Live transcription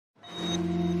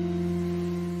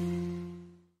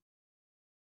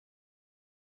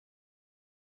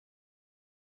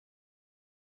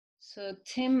So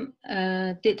Tim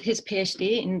did his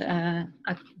PhD in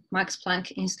at Max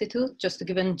Planck Institute, just to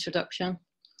give an introduction,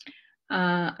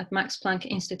 at Max Planck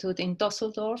Institute in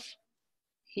Düsseldorf.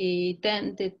 He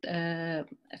then did a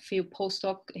few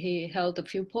postdoc. He held a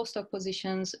few postdoc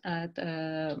positions at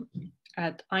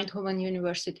Eindhoven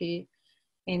University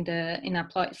in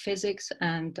applied physics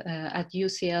and at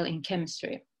UCL in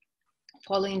chemistry.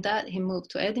 Following that, he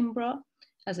moved to Edinburgh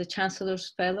as a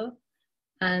Chancellor's Fellow.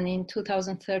 And in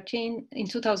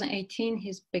 2018,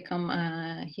 he's become,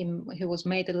 he was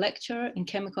made a lecturer in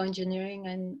chemical engineering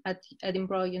and at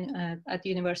Edinburgh, at the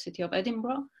University of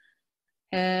Edinburgh.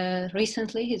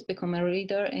 Recently, he's become a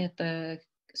reader at the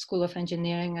School of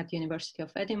Engineering at the University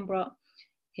of Edinburgh.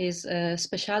 His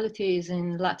specialty is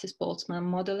in lattice Boltzmann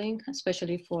modeling,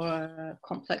 especially for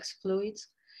complex fluids.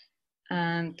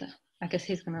 And I guess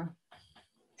he's gonna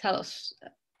tell us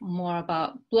more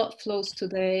about blood flows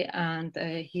today and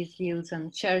his views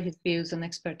and share his views and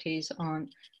expertise on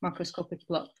macroscopic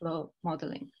blood flow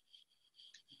modeling.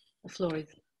 The floor is,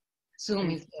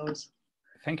 Zoom is yours.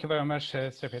 Thank you very much,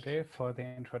 Sepede, for the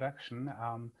introduction.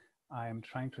 I'm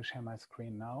trying to share my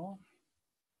screen now.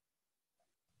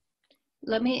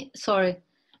 Sorry,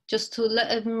 just to let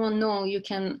everyone know, you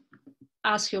can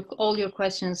ask all your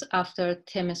questions after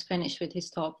Tim is finished with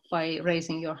his talk by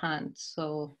raising your hand.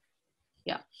 So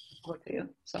yeah, over to you,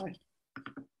 sorry.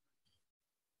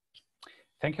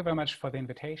 Thank you very much for the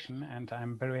invitation, and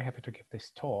I'm very happy to give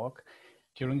this talk.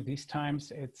 During these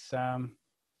times, it's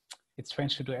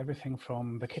strange to do everything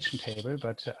from the kitchen table,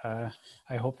 but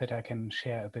I hope that I can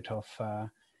share a bit of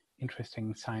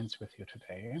interesting science with you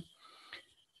today.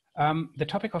 The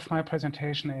topic of my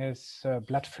presentation is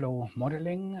blood flow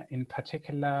modeling, in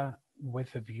particular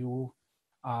with a view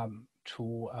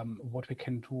to what we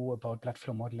can do about blood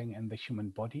flow modeling in the human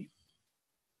body.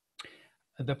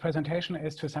 The presentation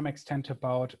is to some extent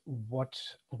about what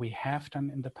we have done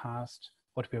in the past,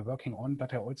 what we're working on,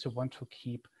 but I also want to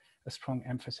keep a strong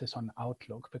emphasis on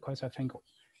outlook, because I think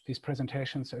these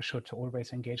presentations should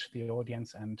always engage the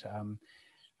audience and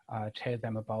tell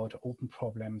them about open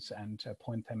problems and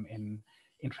point them in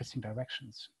interesting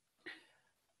directions.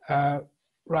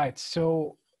 Right,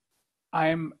 so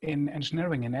I'm in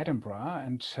engineering in Edinburgh,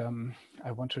 and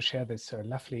I want to share this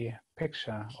lovely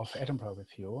picture of Edinburgh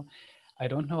with you. I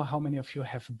don't know how many of you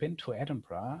have been to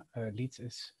Edinburgh. Leeds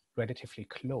is relatively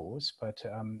close, but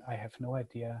I have no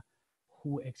idea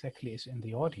who exactly is in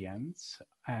the audience,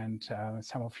 and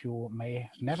some of you may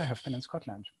never have been in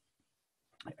Scotland.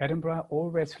 Edinburgh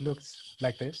always looks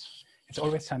like this. It's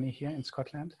always sunny here in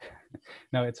Scotland.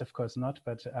 No, it's of course not,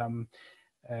 but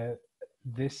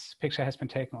this picture has been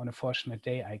taken on a fortunate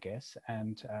day, I guess,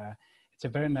 and it's a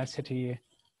very nice city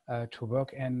to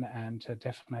work in and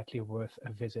definitely worth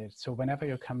a visit. So whenever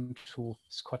you come to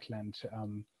Scotland,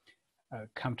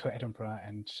 come to Edinburgh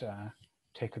and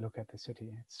take a look at the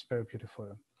city. It's very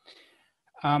beautiful.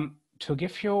 To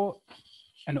give you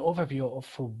an overview of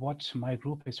what my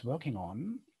group is working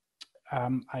on,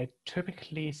 I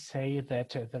typically say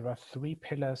that there are three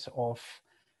pillars of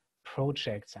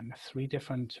projects and three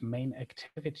different main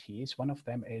activities. One of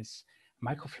them is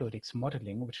microfluidics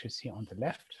modeling, which you see on the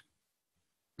left.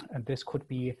 And this could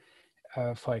be,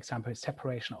 for example,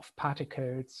 separation of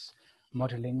particles,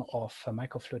 modeling of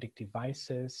microfluidic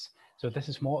devices. So this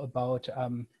is more about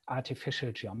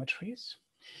artificial geometries.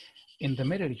 In the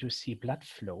middle, you see blood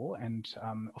flow, and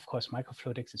of course,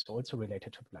 microfluidics is also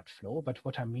related to blood flow. But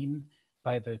what I mean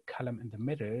by the column in the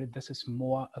middle, this is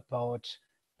more about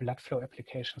blood flow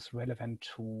applications relevant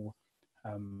to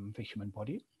the human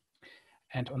body.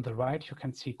 And on the right, you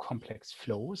can see complex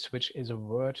flows, which is a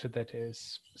word that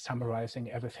is summarizing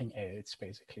everything else,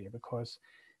 basically, because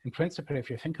in principle, if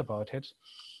you think about it,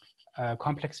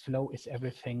 complex flow is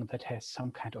everything that has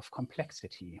some kind of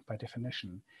complexity by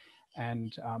definition.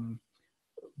 And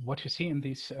what you see in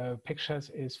these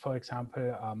pictures is, for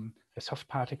example, a soft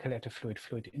particle at a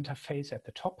fluid-fluid interface at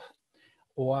the top,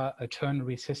 or a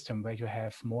ternary system where you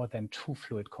have more than two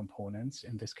fluid components,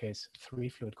 in this case, three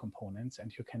fluid components,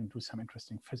 and you can do some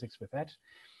interesting physics with that.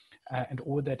 And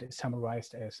all that is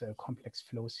summarized as complex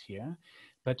flows here.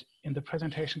 But in the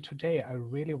presentation today, I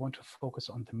really want to focus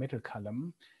on the middle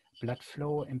column, blood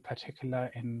flow, in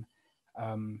particular in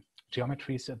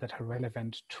geometries that are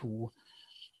relevant to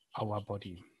our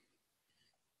body.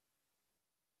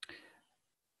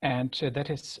 And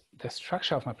that is the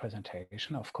structure of my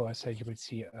presentation. Of course, you will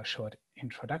see a short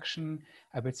introduction.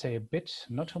 I would say a bit,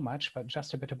 not too much, but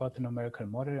just a bit about the numerical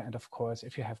model. And of course,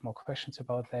 if you have more questions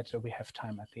about that, we have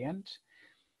time at the end.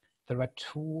 There are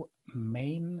two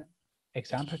main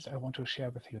examples I want to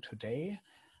share with you today.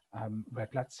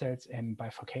 red blood cells in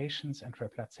bifurcations and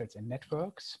red blood cells in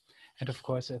networks. And of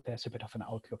course, there's a bit of an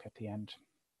outlook at the end.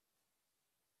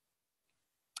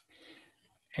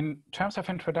 In terms of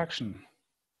introduction,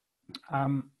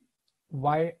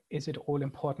 why is it all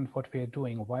important what we are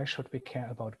doing? Why should we care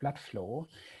about blood flow?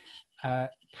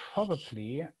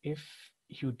 Probably if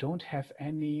you don't have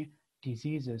any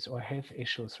diseases or health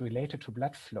issues related to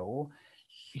blood flow,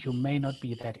 you may not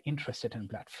be that interested in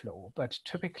blood flow. But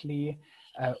typically,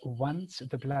 once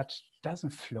the blood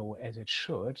doesn't flow as it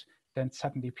should, then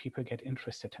suddenly people get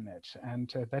interested in it.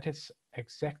 And that is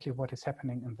exactly what is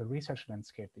happening in the research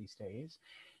landscape these days.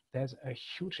 There's a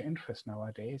huge interest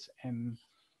nowadays in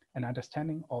an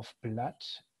understanding of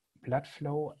blood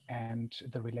flow and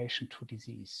the relation to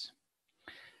disease.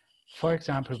 For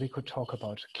example, we could talk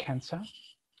about cancer.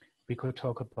 We could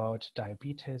talk about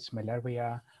diabetes,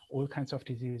 malaria, all kinds of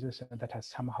diseases that are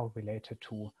somehow related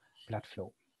to blood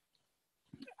flow.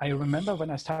 I remember when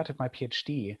I started my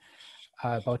PhD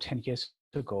about 10 years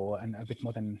ago, and a bit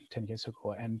more than 10 years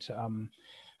ago. And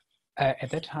at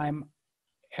that time,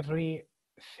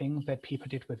 everything that people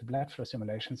did with blood flow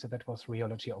simulations, so that was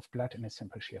rheology of blood in a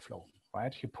simple shear flow,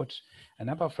 right? You put a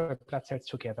number of red blood cells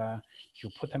together,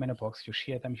 you put them in a box, you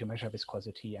shear them, you measure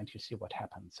viscosity, and you see what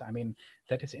happens. I mean,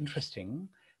 that is interesting,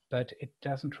 but it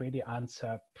doesn't really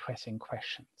answer pressing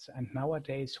questions. And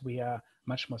nowadays, we are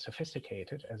much more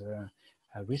sophisticated as a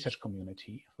research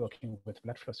community working with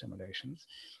blood flow simulations.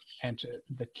 And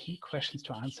the key questions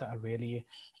to answer are really,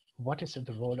 what is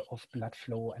the role of blood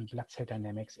flow and blood cell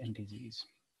dynamics in disease?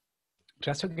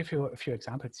 Just to give you a few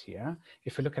examples here,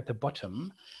 if you look at the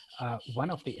bottom, one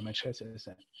of the images is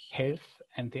health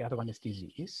and the other one is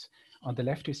disease. On the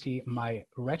left, you see my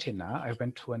retina. I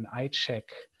went to an eye check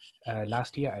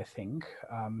last year, I think,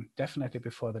 definitely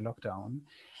before the lockdown.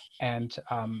 And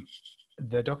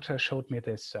the doctor showed me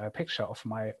this picture of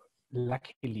my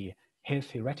luckily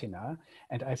healthy retina.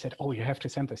 And I said, oh, you have to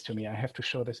send this to me. I have to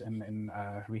show this in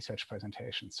a research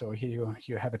presentation. So here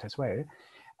you have it as well.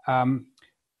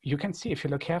 You can see, if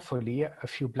you look carefully, a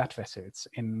few blood vessels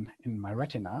in my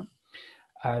retina.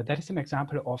 That is an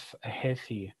example of a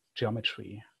healthy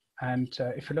geometry. And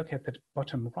if you look at the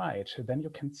bottom right, then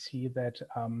you can see that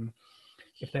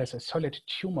if there's a solid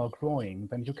tumor growing,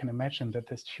 then you can imagine that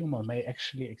this tumor may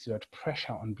actually exert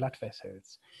pressure on blood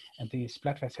vessels. And these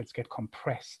blood vessels get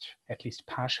compressed, at least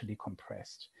partially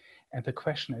compressed. And the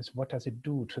question is, what does it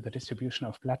do to the distribution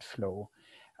of blood flow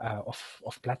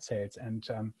of blood cells? And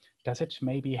does it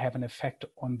maybe have an effect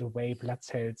on the way blood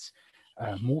cells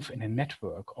move in a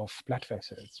network of blood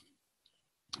vessels?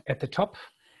 At the top,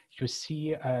 you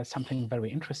see something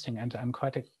very interesting, and I'm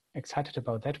quite excited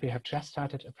about that. We have just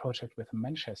started a project with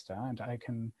Manchester, and I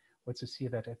can also see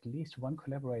that at least one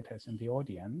collaborator is in the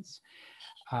audience,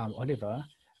 Oliver.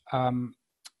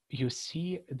 You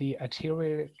see the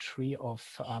arterial tree of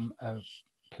a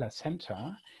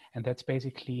placenta, and that's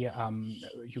basically,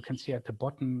 you can see at the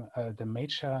bottom, the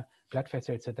major blood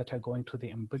vessels that are going to the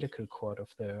umbilical cord of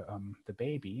the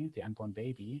baby, the unborn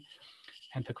baby.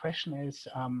 And the question is,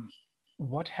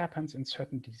 what happens in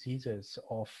certain diseases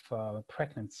of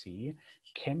pregnancy?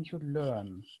 Can you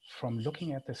learn from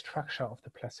looking at the structure of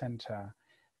the placenta?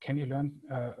 Can you learn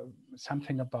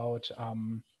something about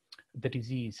the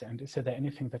disease? And is there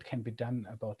anything that can be done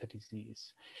about the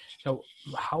disease? So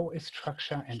how is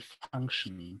structure and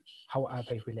function? How are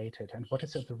they related? And what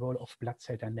is the role of blood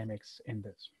cell dynamics in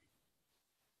this?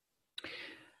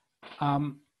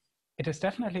 It is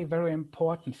definitely very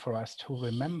important for us to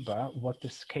remember what the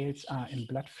scales are in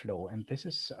blood flow. And this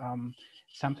is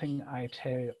something I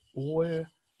tell all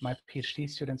my PhD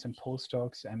students and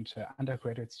postdocs and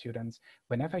undergraduate students.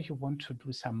 Whenever you want to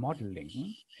do some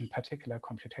modeling, in particular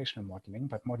computational modeling,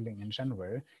 but modeling in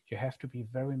general, you have to be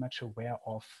very much aware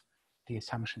of the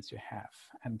assumptions you have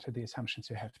and the assumptions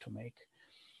you have to make.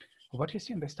 What you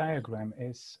see in this diagram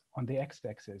is, on the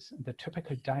x-axis, the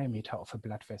typical diameter of a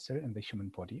blood vessel in the human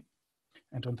body.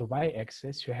 And on the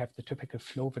y-axis, you have the typical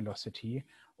flow velocity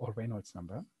or Reynolds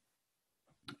number.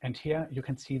 And here you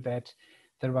can see that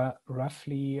there are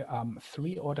roughly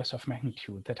 3 orders of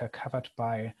magnitude that are covered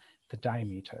by the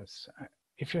diameters.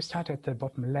 If you start at the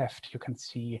bottom left, you can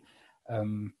see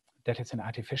that it's an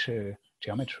artificial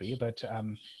geometry, but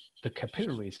the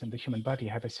capillaries in the human body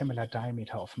have a similar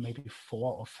diameter of maybe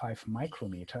 4 or 5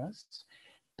 micrometers,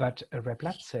 but a red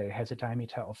blood cell has a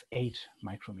diameter of 8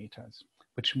 micrometers,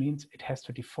 which means it has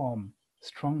to deform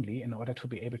strongly in order to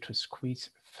be able to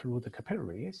squeeze through the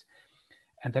capillaries.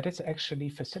 And that is actually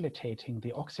facilitating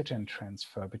the oxygen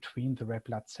transfer between the red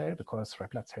blood cell, because red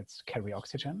blood cells carry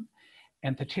oxygen,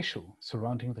 and the tissue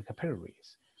surrounding the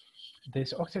capillaries.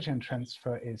 this oxygen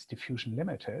transfer is diffusion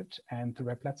limited, and the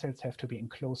red blood cells have to be in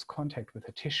close contact with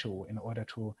the tissue in order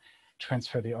to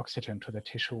transfer the oxygen to the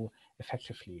tissue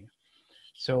effectively.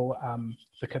 So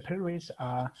the capillaries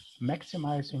are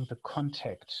maximizing the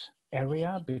contact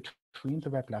area between the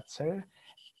red blood cell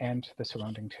and the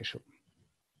surrounding tissue.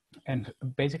 And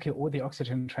basically all the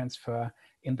oxygen transfer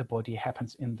in the body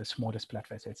happens in the smallest blood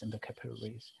vessels in the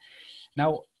capillaries.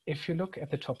 Now, if you look at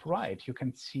the top right, you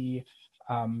can see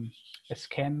a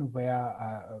scan where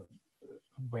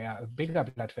bigger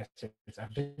blood vessels are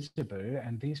visible,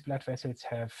 and these blood vessels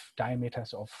have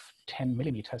diameters of 10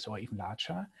 millimeters or even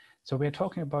larger. So we're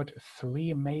talking about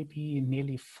 3, maybe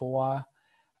nearly 4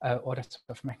 orders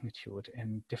of magnitude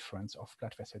in difference of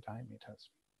blood vessel diameters.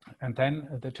 And then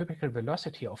the typical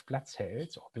velocity of blood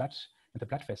cells or blood in the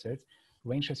blood vessels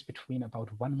ranges between about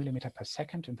 1 millimeter per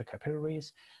second in the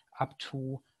capillaries up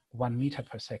to 1 meter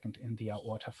per second in the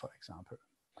aorta, for example.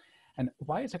 And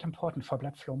why is it important for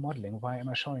blood flow modeling? Why am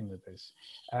I showing you this?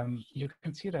 You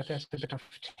can see that there's a bit of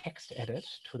text added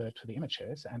to the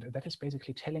images, and that is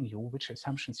basically telling you which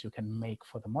assumptions you can make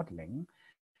for the modeling.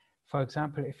 For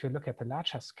example, if you look at the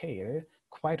larger scale,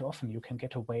 quite often you can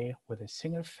get away with a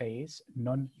single phase,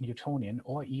 non-Newtonian,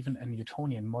 or even a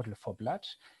Newtonian model for blood,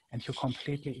 and you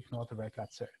completely ignore the red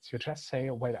blood cells. You just say,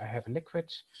 well, I have a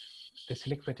liquid. This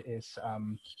liquid is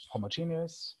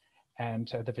homogeneous,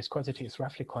 and the viscosity is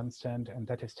roughly constant, and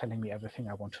that is telling me everything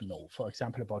I want to know. For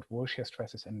example, about wall shear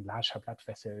stresses in larger blood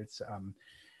vessels,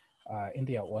 in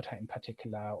the aorta in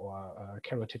particular, or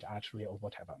carotid artery or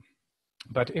whatever.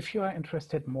 But if you are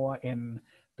interested more in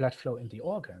blood flow in the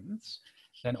organs,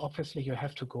 then obviously you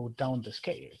have to go down the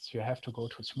scales. You have to go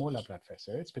to smaller blood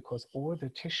vessels because all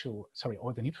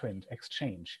the nutrient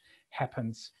exchange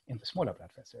happens in the smaller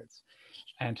blood vessels.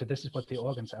 And this is what the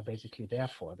organs are basically there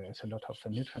for. There's a lot of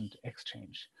nutrient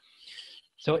exchange.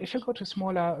 So if you go to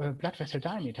smaller blood vessel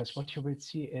diameters, what you will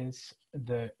see is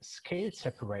the scale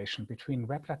separation between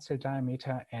red blood cell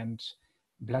diameter and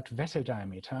blood vessel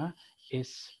diameter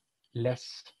is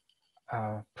less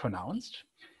pronounced.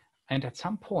 And at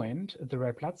some point, the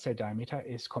red blood cell diameter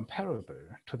is comparable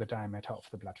to the diameter of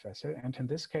the blood vessel. And in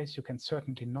this case, you can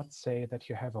certainly not say that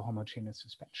you have a homogeneous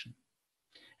suspension.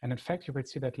 And in fact, you will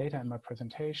see that later in my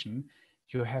presentation,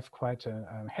 you have quite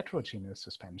a heterogeneous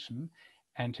suspension,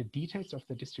 and the details of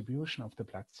the distribution of the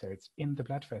blood cells in the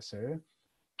blood vessel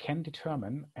can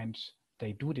determine, and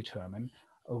they do determine,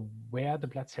 where the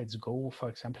blood cells go, for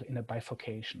example, in a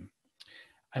bifurcation.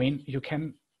 I mean, you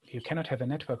cannot have a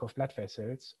network of blood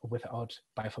vessels without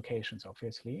bifurcations,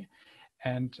 obviously.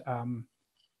 And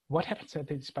what happens at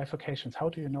these bifurcations? How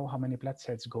do you know how many blood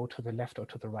cells go to the left or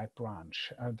to the right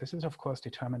branch? This is, of course,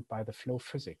 determined by the flow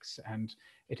physics, and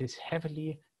it is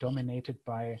heavily dominated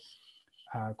by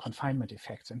confinement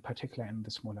effects, in particular in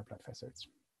the smaller blood vessels.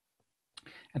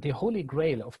 And the holy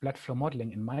grail of blood flow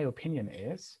modeling, in my opinion,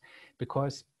 is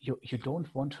because you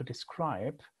don't want to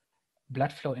describe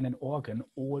blood flow in an organ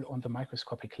all on the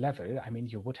microscopic level. I mean,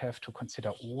 you would have to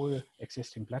consider all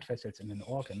existing blood vessels in an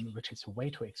organ, which is way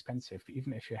too expensive.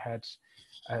 Even if you had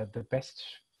the best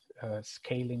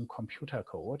scaling computer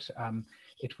code,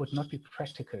 it would not be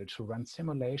practical to run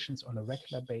simulations on a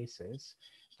regular basis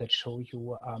that show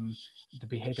you the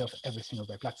behavior of every single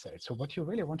red blood cell. So what you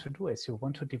really want to do is you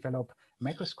want to develop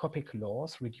macroscopic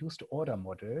laws, reduced order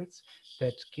models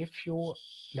that give you,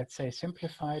 let's say,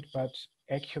 simplified but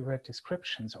accurate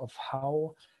descriptions of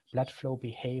how blood flow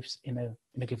behaves in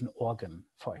a given organ,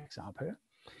 for example.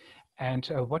 And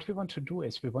what we want to do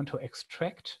is we want to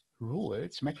extract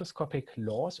rules, macroscopic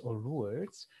laws or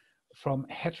rules from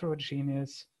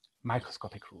heterogeneous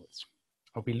microscopic rules.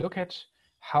 We look at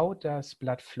how does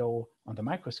blood flow on the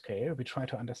microscale. We try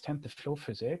to understand the flow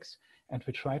physics, and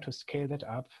we try to scale that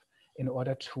up in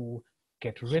order to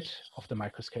get rid of the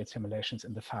microscale simulations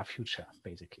in the far future,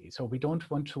 basically. So we don't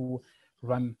want to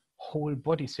run whole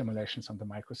body simulations on the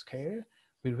microscale.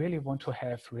 We really want to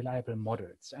have reliable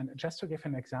models. And just to give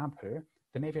an example,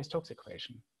 the Navier-Stokes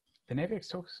equation. The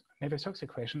Navier-Stokes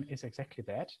equation is exactly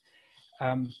that.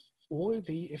 All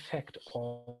the effect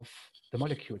of the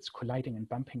molecules colliding and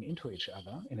bumping into each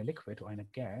other in a liquid or in a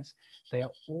gas, they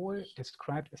are all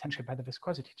described essentially by the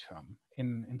viscosity term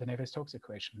in the Navier-Stokes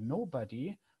equation.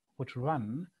 Nobody would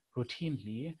run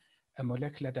routinely a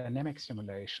molecular dynamics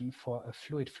simulation for a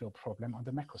fluid flow problem on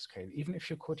the macroscale. Even if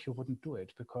you could, you wouldn't do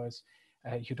it because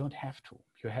you don't have to.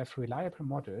 You have reliable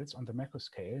models on the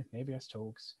macroscale,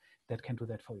 Navier-Stokes, that can do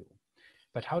that for you.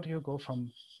 But how do you go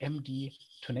from MD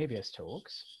to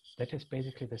Navier-Stokes? That is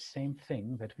basically the same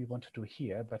thing that we want to do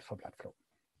here, but for blood flow.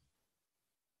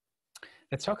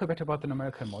 Let's talk a bit about the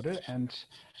numerical model. And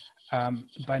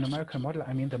By numerical model,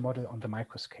 I mean the model on the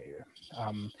microscale.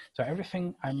 So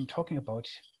everything I'm talking about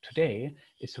today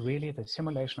is really the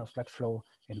simulation of blood flow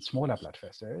in smaller blood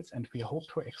vessels, and we hope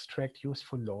to extract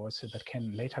useful laws that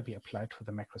can later be applied to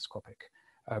the macroscopic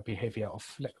behavior of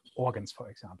organs, for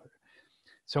example.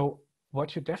 So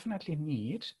what you definitely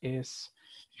need is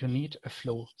you need a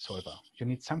flow solver. You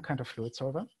need some kind of fluid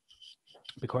solver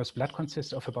because blood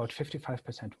consists of about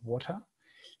 55% water.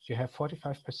 You have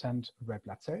 45% red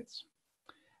blood cells,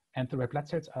 and the red blood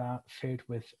cells are filled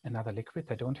with another liquid.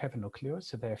 They don't have a nucleus,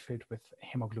 so they're filled with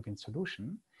hemoglobin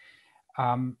solution,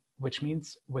 which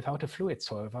means without a fluid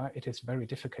solver, it is very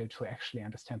difficult to actually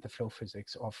understand the flow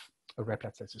physics of a red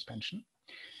blood cell suspension.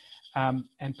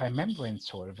 And by membrane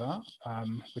solver,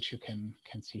 which you can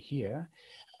see here,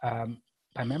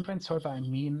 by membrane solver, I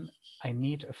mean I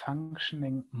need a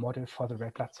functioning model for the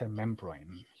red blood cell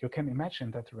membrane. You can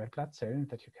imagine that the red blood cell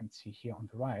that you can see here on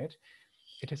the right,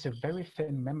 it is a very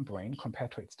thin membrane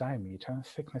compared to its diameter.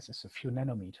 Thickness is a few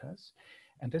nanometers.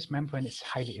 And this membrane is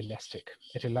highly elastic.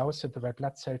 It allows the red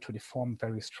blood cell to deform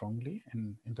very strongly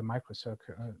in the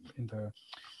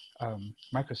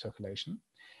microcirculation.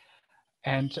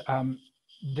 And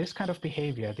this kind of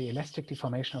behavior, the elastic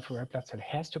deformation of a red blood cell,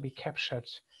 has to be captured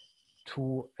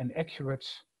to an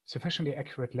sufficiently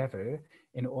accurate level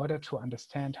in order to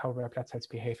understand how red blood cells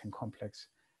behave in complex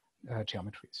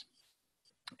geometries.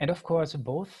 And of course,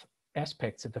 both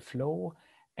aspects, the flow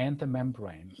and the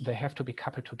membrane, they have to be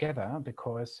coupled together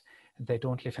because they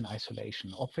don't live in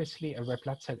isolation. Obviously, a red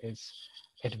blood cell is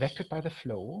advected by the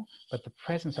flow, but the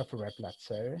presence of a red blood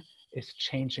cell is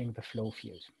changing the flow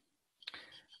field.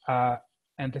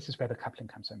 And this is where the coupling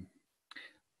comes in.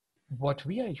 What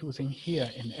we are using here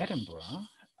in Edinburgh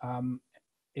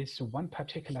is one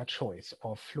particular choice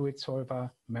of fluid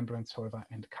solver, membrane solver,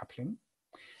 and coupling.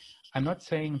 I'm not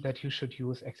saying that you should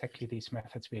use exactly these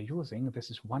methods we are using. This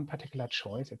is one particular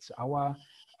choice. It's our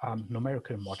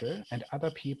numerical model, and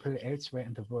other people elsewhere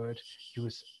in the world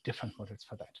use different models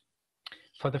for that.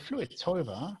 For the fluid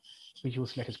solver, we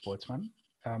use Lattice-Boltzmann.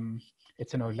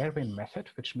 It's an Eulerian method,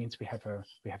 which means we have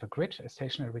a grid, a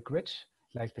stationary grid,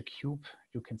 like the cube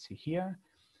you can see here.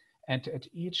 And at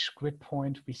each grid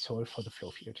point, we solve for the flow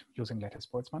field using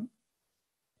Lattice-Boltzmann.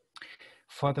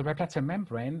 For the red blood cell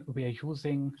membrane, we are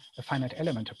using a finite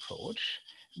element approach.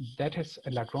 That is a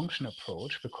Lagrangian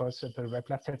approach because the red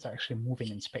blood cells are actually moving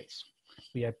in space.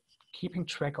 We are keeping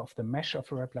track of the mesh of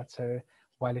a red blood cell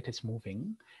while it is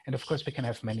moving. And of course, we can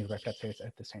have many red blood cells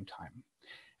at the same time.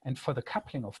 And for the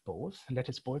coupling of both,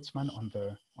 Lattice-Boltzmann on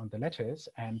the lattice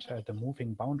and the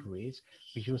moving boundaries,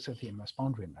 we use the inverse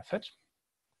boundary method.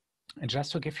 And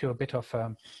just to give you a bit of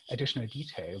additional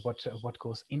detail, what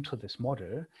goes into this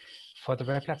model, for the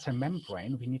red blood cell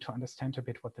membrane, we need to understand a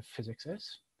bit what the physics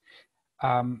is.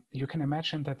 You can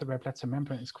imagine that the red blood cell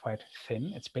membrane is quite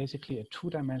thin. It's basically a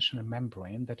two-dimensional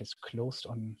membrane that is closed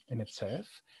in itself.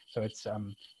 So it's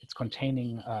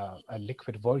containing a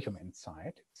liquid volume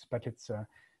inside, but it's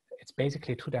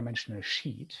basically a two-dimensional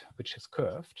sheet, which is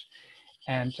curved.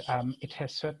 And it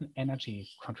has certain energy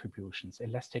contributions,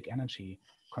 elastic energy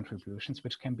contributions,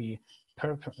 which can be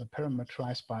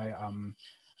parameterized by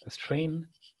a strain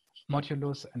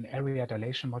modulus, an area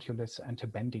dilation modulus, and a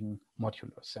bending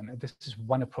modulus. And this is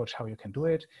one approach how you can do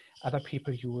it. Other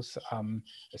people use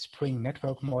a spring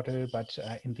network model, but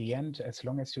in the end, as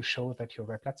long as you show that your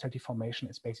red blood cell deformation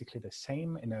is basically the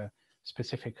same in a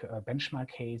specific benchmark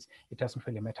case, it doesn't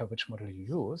really matter which model you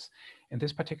use. In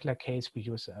this particular case, we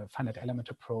use a finite element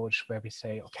approach where we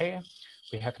say, okay,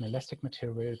 we have an elastic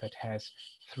material that has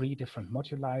 3 different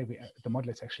moduli. The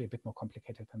model is actually a bit more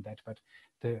complicated than that, but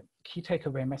the key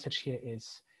takeaway message here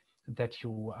is that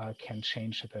you can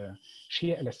change the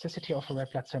shear elasticity of a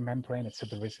red blood cell membrane. It's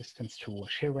the resistance to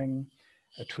shearing,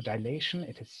 to dilation.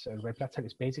 Red blood cell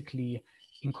is basically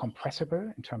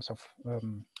incompressible in terms of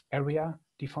area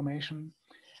deformation,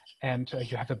 and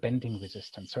you have a bending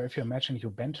resistance. So if you imagine you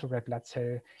bend a red blood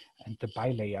cell and the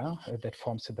bilayer that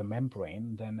forms the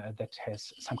membrane, then that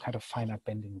has some kind of finite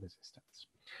bending resistance.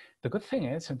 The good thing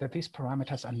is that these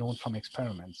parameters are known from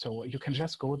experiments. So you can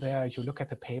just go there, you look at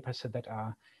the papers that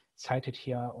are cited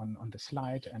here on the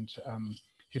slide, and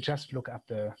you just look up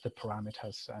the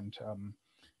parameters, and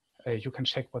you can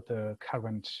check what the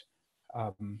current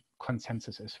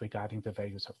consensus is regarding the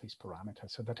values of these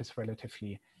parameters. So that is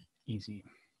relatively easy.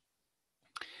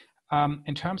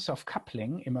 In terms of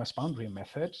coupling, immerse boundary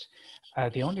method,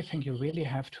 the only thing you really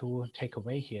have to take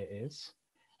away here is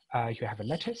you have a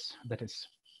lattice that is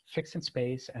fixed in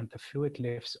space and the fluid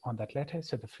lives on that lattice.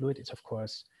 So the fluid is of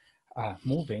course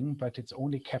moving, but it's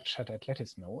only captured at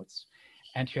lattice nodes.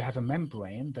 and you have a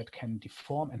membrane that can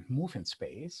deform and move in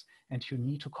space, and you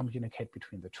need to communicate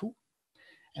between the two.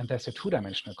 And there's a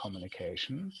two-dimensional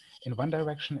communication. In one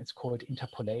direction, it's called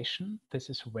interpolation. This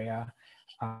is where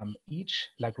each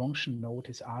Lagrangian node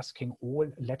is asking all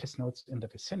lattice nodes in the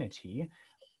vicinity,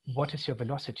 what is your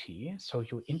velocity? So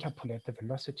you interpolate the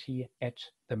velocity at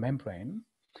the membrane.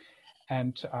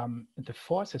 And the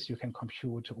forces you can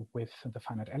compute with the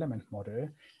finite element model,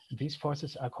 these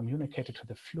forces are communicated to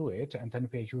the fluid, and then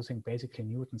we're using basically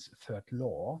Newton's third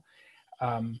law,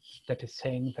 that is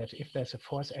saying that if there's a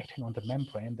force acting on the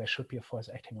membrane, there should be a force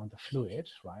acting on the fluid,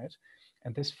 right?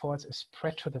 And this force is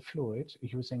spread to the fluid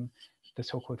using the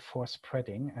so-called force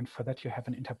spreading, and for that you have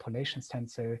an interpolation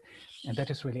stencil, and that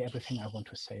is really everything I want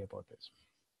to say about this.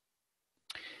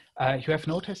 You have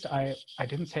noticed I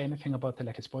didn't say anything about the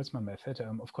lattice-Boltzmann method.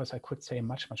 Of course, I could say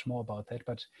much more about that,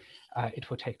 but it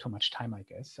would take too much time, I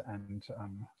guess. And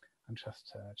I'm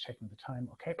just checking the time.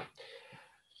 Okay.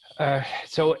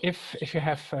 So if you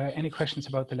have any questions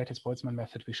about the lattice-Boltzmann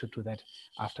method, we should do that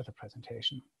after the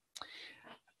presentation.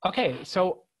 Okay,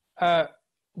 so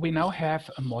we now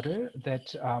have a model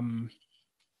that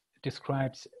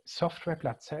describes soft red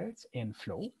blood cells in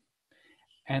flow.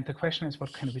 And the question is,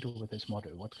 what can we do with this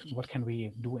model? What can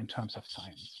we do in terms of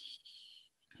science?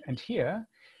 And here,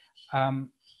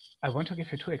 I want to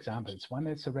give you two examples. One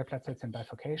is the red blood cells in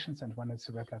bifurcations, and one is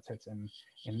the red blood cells in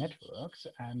networks.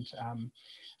 And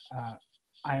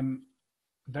I'm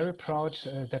very proud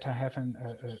that I have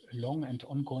a long and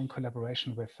ongoing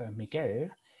collaboration with Miguel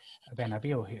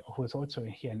Bernabeu, who is also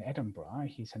here in Edinburgh.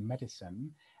 He's in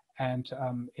medicine. And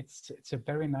it's a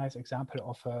very nice example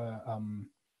of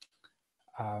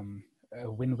a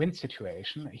win-win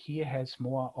situation. He has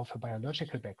more of a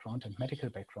biological background and medical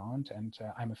background, and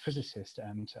I'm a physicist,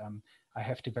 and I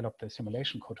have developed the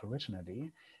simulation code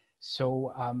originally.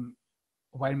 So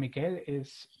while Miguel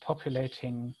is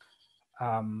populating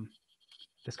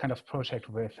this kind of project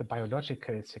with a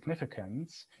biological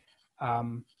significance,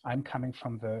 I'm coming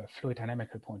from the fluid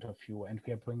dynamical point of view, and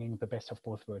we are bringing the best of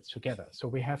both worlds together. So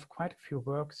we have quite a few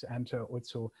works, and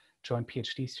also joint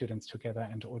PhD students together,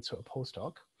 and also a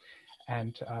postdoc.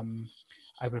 And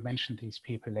I will mention these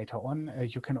people later on.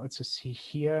 You can also see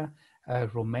here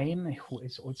Romain, who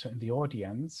is also in the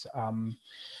audience.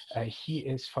 He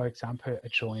is, for example, a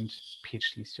joint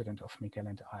PhD student of Miguel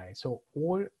and I. So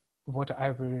all what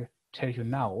I will tell you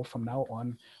now, from now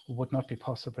on, would not be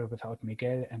possible without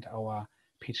Miguel and our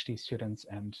PhD students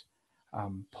and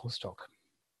postdoc.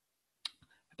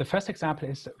 The first example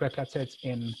is red blood cells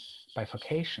in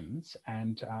bifurcations,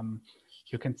 and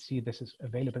you can see this is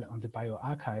available on the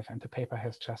bioRxiv, and the paper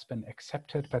has just been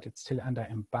accepted, but it's still under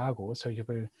embargo, so you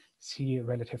will see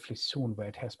relatively soon where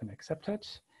it has been accepted.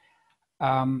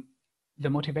 The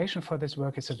motivation for this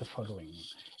work is the following.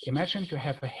 Imagine you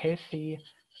have a healthy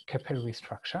capillary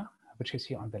structure, which you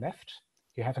see on the left.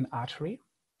 You have an artery.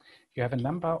 You have a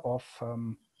number of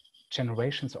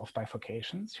generations of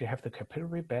bifurcations. You have the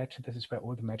capillary bed. This is where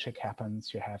all the magic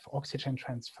happens. You have oxygen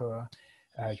transfer.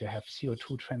 You have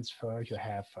CO2 transfer. You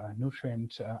have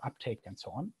nutrient uptake, and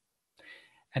so on.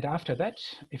 And after that,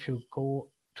 if you go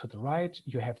to the right,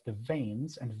 you have the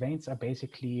veins, and veins are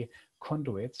basically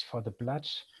conduits for the blood.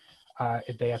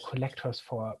 They are collectors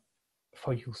for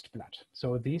used blood.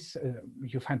 So these,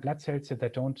 you find blood cells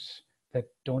that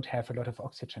don't have a lot of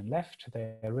oxygen left.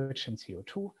 They are rich in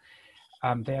CO2.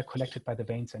 They are collected by the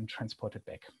veins and transported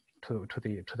back to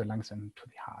the lungs and to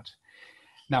the heart.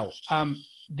 Now,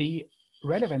 the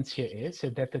relevance here is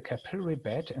that the capillary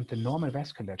bed and the normal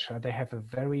vasculature, they have a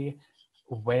very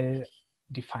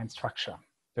well-defined structure.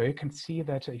 So you can see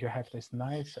that you have this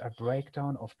nice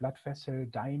breakdown of blood vessel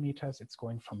diameters. It's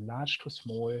going from large to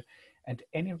small, and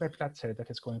any red blood cell that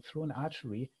is going through an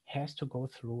artery has to go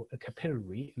through a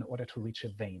capillary in order to reach a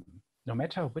vein. No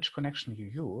matter which connection you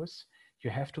use, you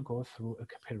have to go through a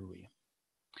capillary.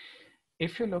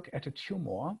 If you look at a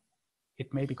tumor,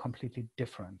 it may be completely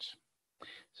different.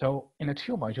 So in a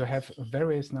tumor, you have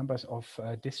various numbers of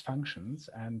dysfunctions,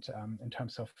 and in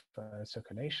terms of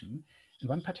circulation. And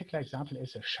one particular example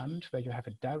is a shunt, where you have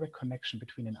a direct connection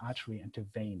between an artery and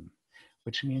a vein,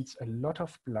 which means a lot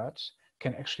of blood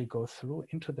can actually go through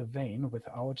into the vein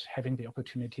without having the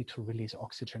opportunity to release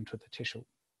oxygen to the tissue.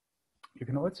 You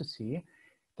can also see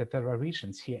that there are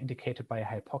regions here indicated by a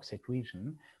hypoxic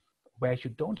region where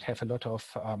you don't have a lot of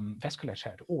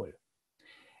vasculature at all.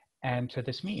 And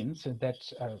this means that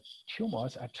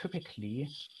tumors are typically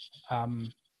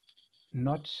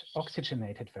not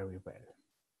oxygenated very well.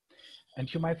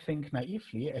 And you might think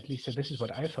naively, at least this is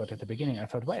what I thought at the beginning. I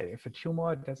thought, well, if a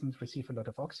tumor doesn't receive a lot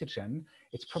of oxygen,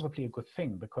 it's probably a good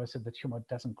thing because the tumor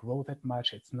doesn't grow that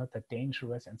much, it's not that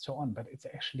dangerous and so on, but it's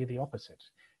actually the opposite.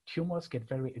 Tumors get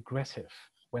very aggressive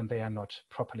when they are not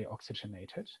properly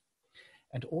oxygenated.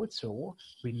 And also,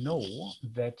 we know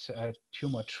that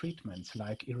tumor treatments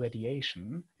like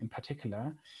irradiation in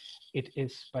particular, it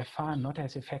is by far not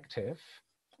as effective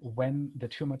when the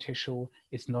tumor tissue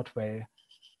is not well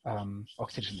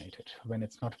oxygenated, when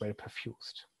it's not well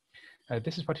perfused.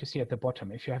 This is what you see at the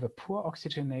bottom. If you have a poor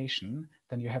oxygenation,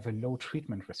 then you have a low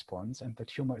treatment response and the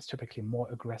tumor is typically more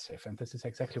aggressive. And this is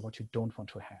exactly what you don't want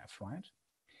to have, right?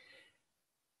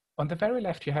 On the very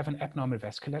left, you have an abnormal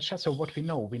vasculature. So what we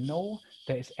know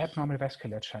there is abnormal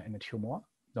vasculature in a tumor,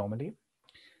 normally.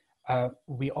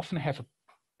 We often have a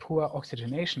poor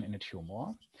oxygenation in a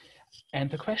tumor.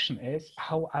 And the question is,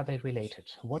 how are they related?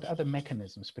 What are the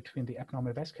mechanisms between the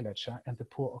abnormal vasculature and the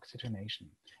poor oxygenation?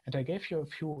 And I gave you a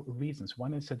few reasons.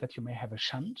 One is that you may have a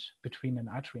shunt between an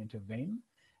artery and a vein.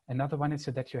 Another one is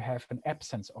that you have an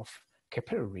absence of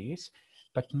capillaries,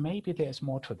 but maybe there's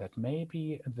more to that.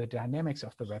 Maybe the dynamics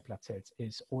of the red blood cells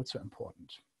is also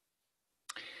important.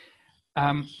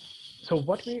 So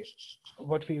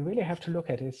what we really have to look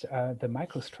at is the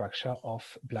microstructure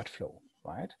of blood flow,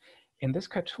 right? In this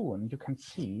cartoon, you can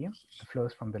see, it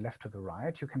flows from the left to the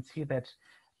right, you can see that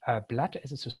blood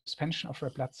as a suspension of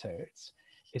red blood cells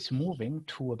is moving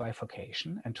to a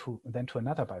bifurcation and then to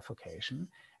another bifurcation.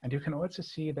 And you can also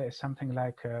see there is something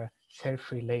like a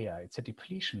cell-free layer. It's a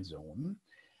depletion zone.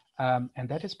 And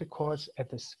that is because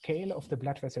at the scale of the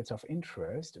blood vessels of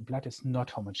interest, blood is not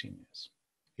homogeneous.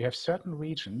 You have certain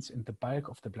regions in the bulk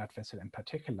of the blood vessel in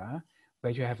particular,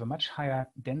 where you have a much higher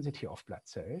density of blood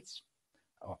cells,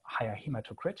 or higher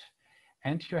hematocrit,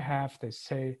 and you have the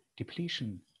cell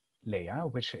depletion layer,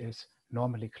 which is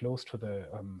normally close to the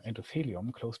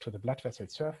endothelium, close to the blood vessel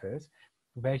surface,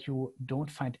 where you don't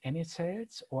find any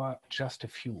cells or just a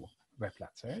few red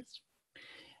blood cells.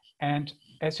 And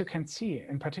as you can see,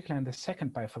 in particular in the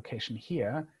second bifurcation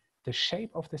here, the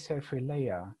shape of the cell-free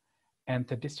layer and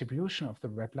the distribution of the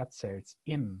red blood cells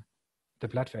in the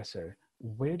blood vessel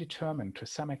will determine to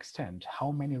some extent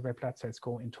how many red blood cells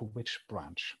go into which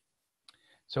branch.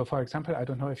 So for example, I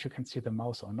don't know if you can see the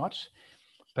mouse or not,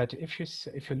 but if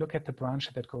you look at the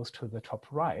branch that goes to the top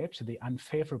right, the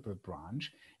unfavorable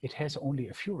branch, it has only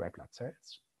a few red blood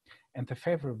cells. And the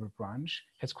favorable branch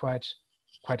has quite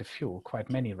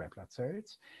many red blood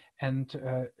cells. And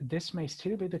this may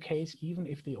still be the case even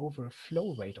if the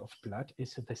overflow rate of blood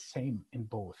is the same in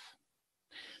both.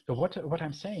 So what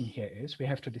I'm saying here is we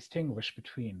have to distinguish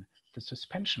between the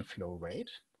suspension flow rate,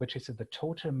 which is the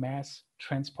total mass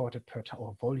transported per time,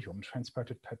 or volume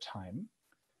transported per time,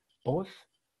 both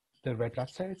the red blood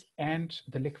cells and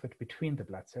the liquid between the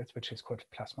blood cells, which is called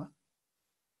plasma.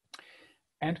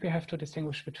 And we have to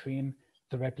distinguish between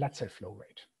the red blood cell flow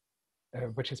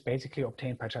rate, which is basically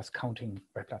obtained by just counting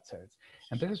red blood cells.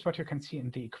 And this is what you can see in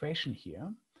the equation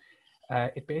here.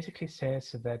 It basically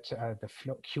says that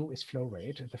Q is flow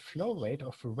rate. The flow rate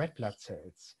of red blood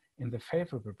cells in the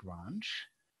favorable branch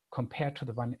compared to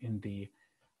the one in the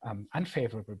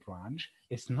unfavorable branch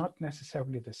is not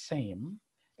necessarily the same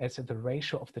as the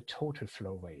ratio of the total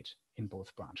flow rate in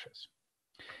both branches.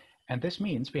 And this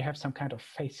means we have some kind of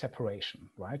phase separation,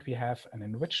 right? We have an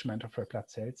enrichment of red blood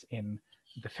cells in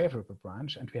the favorable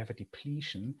branch, and we have a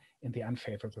depletion in the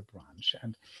unfavorable branch.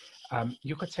 And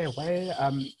you could say, well,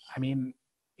 I mean,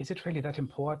 is it really that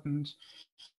important?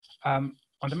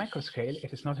 On the macro scale,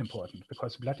 it is not important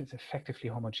because blood is effectively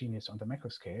homogeneous on the macro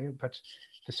scale, but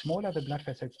the smaller the blood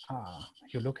vessels are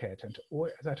you look at, and all,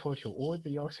 as I told you, all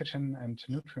the oxygen and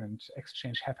nutrient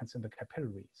exchange happens in the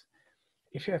capillaries.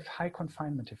 If you have high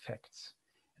confinement effects,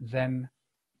 then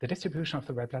the distribution of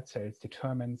the red blood cells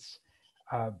determines,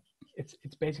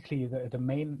 it's basically the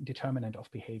main determinant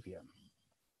of behavior.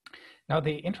 Now,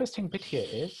 the interesting bit here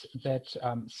is that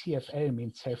CFL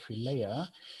means cell-free layer.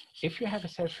 If you have a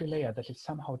cell-free layer that is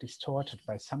somehow distorted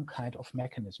by some kind of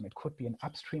mechanism, it could be an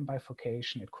upstream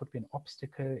bifurcation, it could be an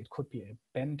obstacle, it could be a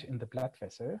bend in the blood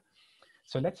vessel.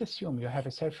 So let's assume you have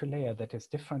a cell-free layer that is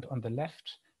different on the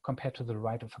left compared to the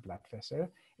right of a blood vessel.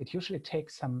 It usually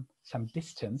takes some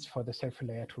distance for the cell-free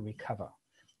layer to recover.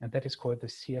 And that is called the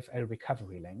CFL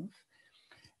recovery length.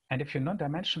 And if you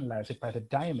non-dimensionalize it by the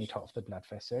diameter of the blood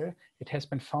vessel, it has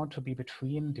been found to be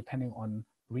between, depending on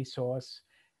resource,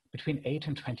 between 8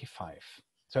 and 25.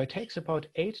 So it takes about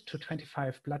 8 to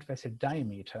 25 blood vessel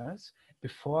diameters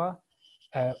before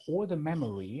all the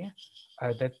memory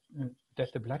that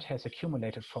the blood has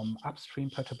accumulated from upstream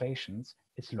perturbations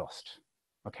is lost.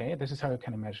 Okay, this is how you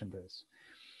can imagine this.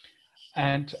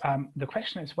 And the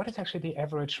question is, what is actually the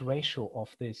average ratio of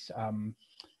this,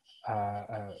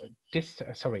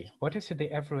 what is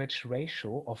the average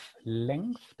ratio of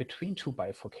length between two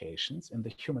bifurcations in the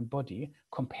human body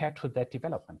compared to that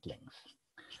development length?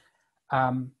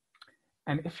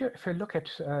 And if you look at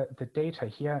the data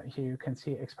here you can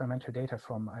see experimental data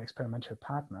from experimental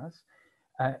partners.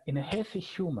 In a healthy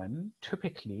human,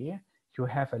 typically you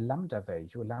have a lambda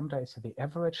value. Lambda is the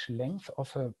average length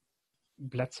of a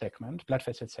blood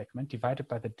vessel segment, divided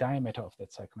by the diameter of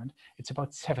that segment. It's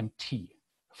about 7T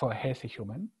for a healthy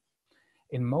human.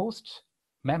 In most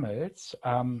mammals,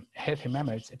 healthy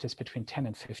mammals, it is between 10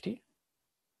 and 50.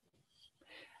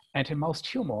 And in most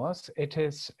tumors, it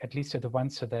is, at least the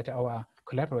ones that our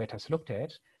collaborators looked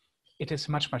at, it is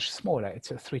much, much smaller. It's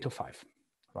a 3 to 5,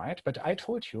 right? But I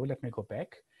told you, let me go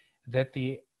back, that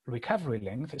the recovery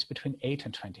length is between 8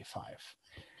 and 25.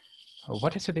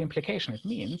 What is the implication? It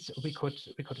means we could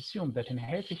assume that in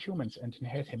healthy humans and in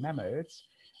healthy mammals,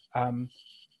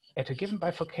 at a given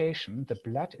bifurcation, the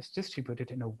blood is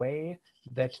distributed in a way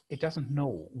that it doesn't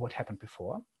know what happened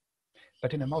before.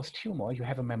 But in a mouse tumor, you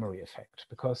have a memory effect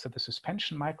because the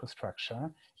suspension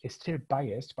microstructure is still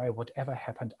biased by whatever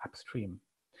happened upstream.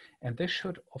 And this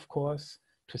should, of course,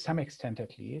 to some extent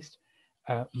at least,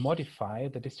 modify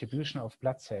the distribution of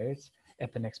blood cells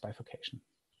at the next bifurcation.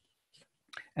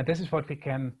 And this is what we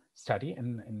can study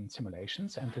in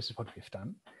simulations, and this is what we've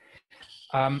done.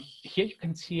 Here you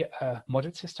can see a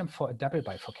model system for a double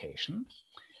bifurcation.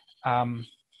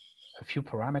 A few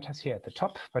parameters here at the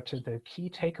top, but the key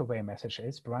takeaway message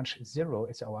is branch 0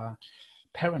 is our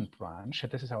parent branch.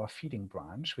 This is our feeding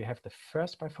branch. We have the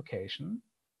first bifurcation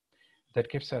that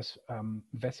gives us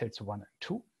vessels 1 and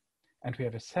 2. And we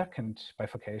have a second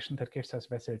bifurcation that gives us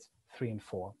vessels 3 and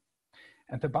 4.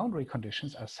 And the boundary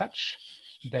conditions are such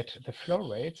that the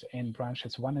flow rates in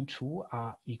branches 1 and 2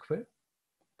 are equal,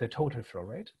 the total flow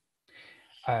rate.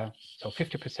 So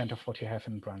 50% of what you have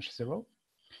in branch 0.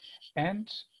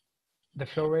 And the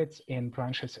flow rates in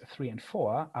branches 3 and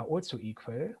 4 are also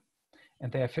equal, and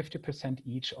they are 50%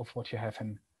 each of what you have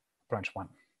in branch 1.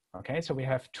 Okay, so we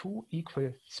have two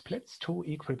equal splits, two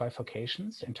equal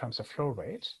bifurcations in terms of flow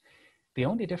rate. The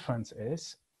only difference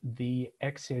is the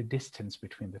axial distance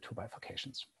between the two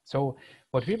bifurcations. So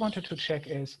what we wanted to check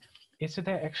is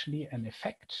there actually an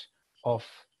effect of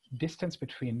distance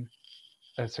between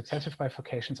successive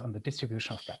bifurcations on the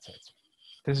distribution of blood cells?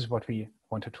 This is what we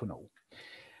wanted to know.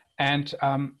 And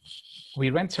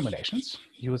we ran simulations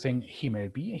using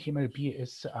HeMLB. HeMLB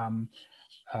is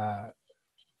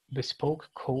bespoke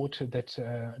code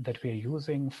that we are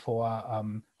using for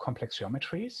complex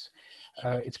geometries.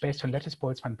 It's based on lattice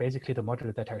Boltzmann, basically the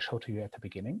model that I showed to you at the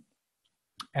beginning.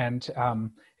 And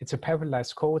it's a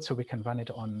parallelized code, so we can run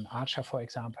it on Archer, for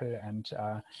example, and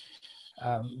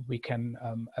we can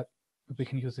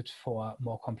use it for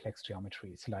more complex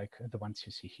geometries like the ones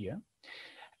you see here.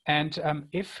 And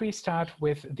if we start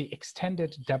with the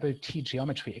extended double T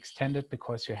geometry, extended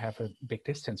because you have a big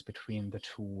distance between the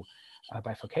two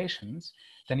bifurcations,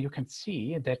 then you can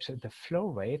see that the flow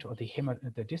rate or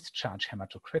the discharge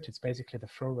hematocrit, it's basically the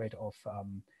flow rate of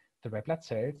the red blood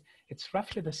cells, it's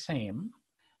roughly the same.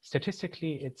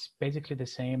 Statistically, it's basically the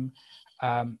same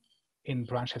in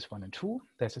branches 1 and 2.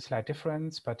 There's a slight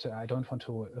difference, but I don't want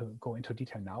to go into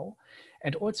detail now.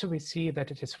 And also we see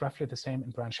that it is roughly the same in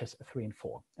branches 3 and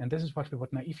 4. And this is what we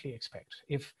would naively expect.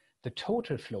 If the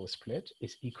total flow split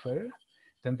is equal,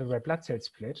 then the red blood cell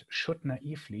split should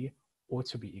naively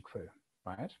also be equal,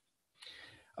 right?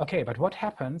 Okay, but what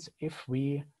happens if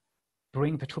we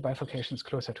bring the two bifurcations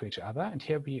closer to each other? And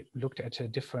here we looked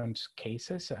at different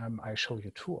cases. I show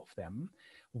you two of them.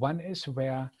 One is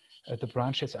where the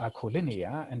branches are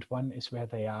collinear, and one is where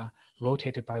they are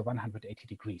rotated by 180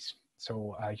 degrees.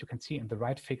 So you can see in the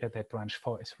right figure that branch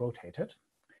 4 is rotated.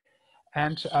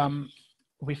 And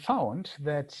we found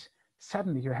that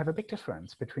suddenly you have a big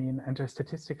difference between, and a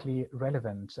statistically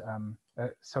relevant,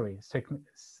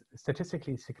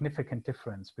 statistically significant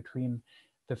difference between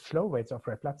the flow rates of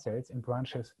red blood cells in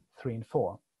branches 3 and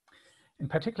 4. In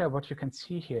particular, what you can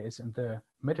see here is in the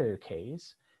middle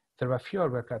case, there are fewer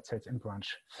red blood cells in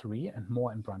branch 3 and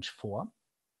more in branch 4.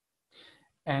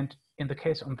 And in the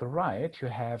case on the right, you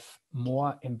have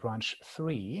more in branch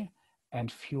 3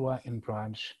 and fewer in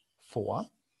branch 4.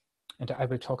 And I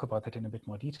will talk about that in a bit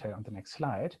more detail on the next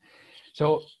slide.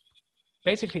 So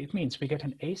basically it means we get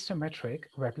an asymmetric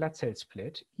red blood cell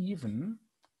split even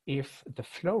if the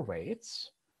flow rates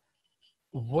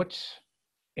would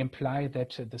imply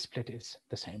that the split is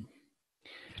the same,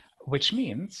 which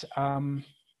means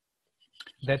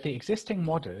that the existing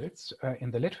models in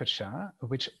the literature,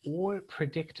 which all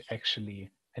predict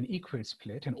actually an equal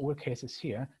split in all cases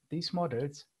here, these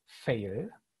models fail,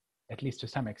 at least to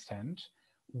some extent,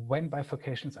 when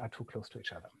bifurcations are too close to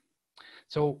each other.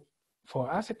 So for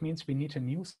us, it means we need a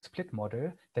new split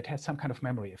model that has some kind of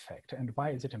memory effect. And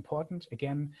why is it important?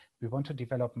 Again, we want to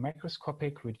develop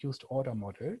microscopic reduced order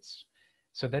models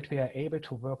so that we are able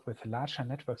to work with larger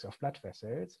networks of blood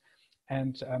vessels.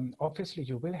 And obviously,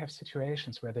 you will have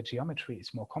situations where the geometry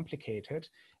is more complicated.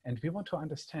 And we want to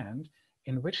understand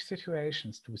in which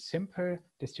situations do simple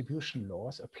distribution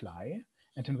laws apply,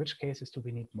 and in which cases do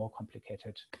we need more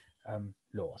complicated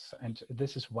laws. And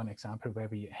this is one example where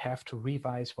we have to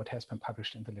revise what has been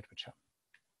published in the literature.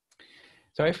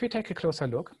 So if we take a closer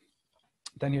look,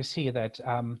 then you see that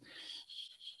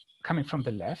coming from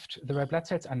the left, the red blood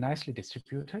cells are nicely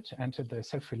distributed, and the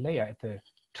cell-free layer at the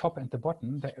top and the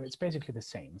bottom, it's basically the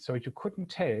same. So you couldn't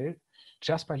tell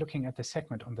just by looking at the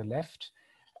segment on the left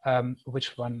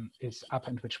which one is up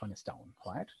and which one is down,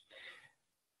 right?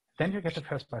 Then you get the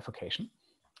first bifurcation.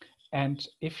 And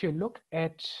if you look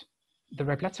at the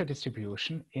red blood cell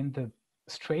distribution in the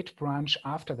straight branch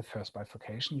after the first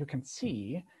bifurcation, you can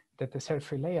see that the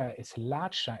cell-free layer is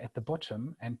larger at the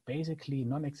bottom and basically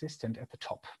non-existent at the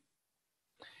top.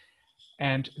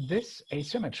 And this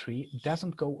asymmetry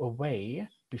doesn't go away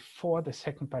before the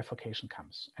second bifurcation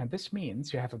comes. And this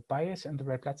means you have a bias in the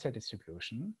red blood cell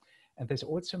distribution. And this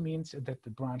also means that the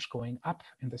branch going up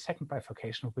in the second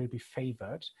bifurcation will be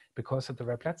favored because the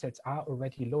red blood cells are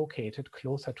already located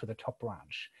closer to the top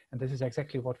branch. And this is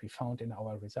exactly what we found in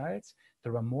our results.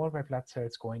 There are more red blood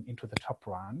cells going into the top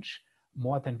branch,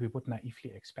 more than we would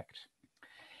naively expect.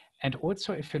 And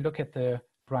also, if you look at the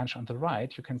branch on the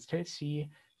right, you can still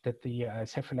see that the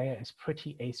cell-free layer is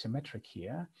pretty asymmetric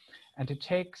here. And it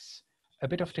takes a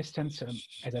bit of distance,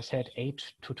 as I said,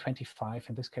 8 to 25,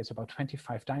 in this case about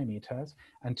 25 diameters,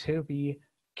 until we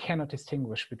cannot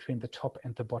distinguish between the top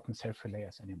and the bottom cell-free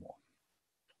layers anymore.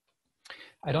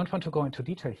 I don't want to go into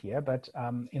detail here, but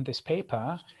in this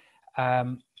paper,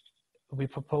 we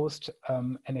proposed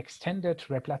an extended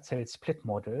red blood cell split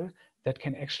model that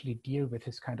can actually deal with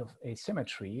this kind of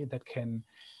asymmetry that can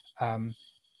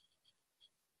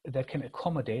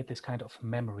accommodate this kind of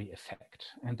memory effect.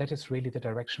 And that is really the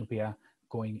direction we are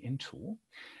going into.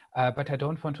 But I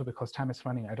don't want to, because time is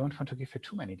running, I don't want to give you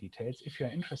too many details. If you're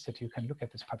interested, you can look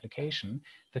at this publication.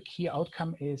 The key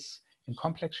outcome is in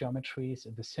complex geometries,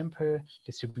 the simple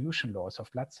distribution laws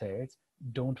of blood cells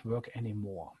don't work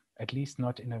anymore, at least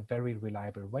not in a very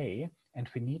reliable way. And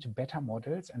we need better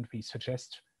models, and we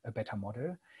suggest a better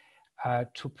model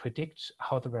to predict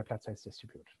how the red blood cells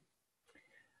distribute.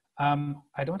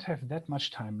 I don't have that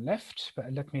much time left,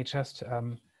 but let me just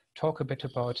talk a bit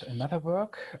about another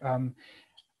work.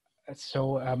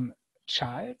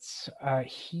 Charles,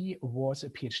 he was a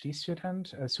PhD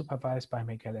student supervised by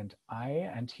Miguel and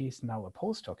I, and he's now a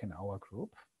postdoc in our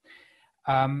group.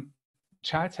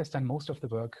 Charles has done most of the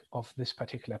work of this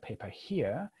particular paper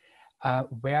here,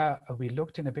 where we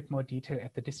looked in a bit more detail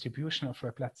at the distribution of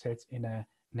red blood cells in a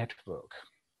network.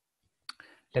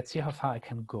 Let's see how far I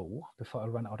can go before I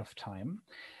run out of time.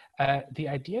 The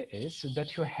idea is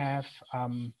that you have,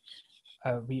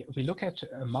 we look at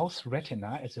a mouse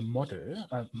retina as a model.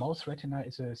 Mouse retina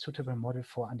is a suitable model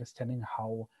for understanding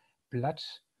how blood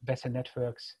vessel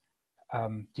networks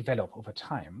develop over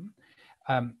time.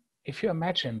 If you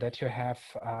imagine that you have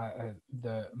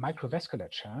the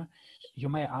microvasculature, you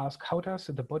may ask, how does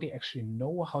the body actually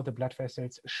know how the blood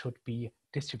vessels should be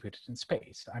distributed in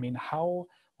space? I mean,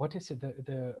 what is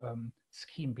the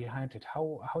scheme behind it?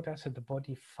 How does the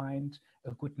body find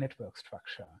a good network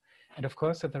structure? And of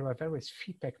course, there are various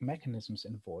feedback mechanisms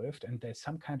involved, and there's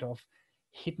some kind of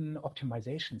hidden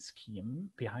optimization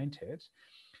scheme behind it.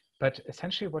 But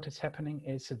essentially what is happening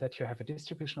is that you have a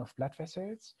distribution of blood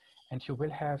vessels, and you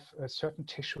will have a certain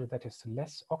tissue that is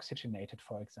less oxygenated,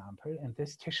 for example, and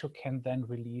this tissue can then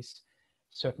release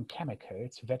certain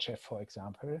chemicals, VEGF, for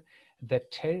example, that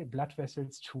tell blood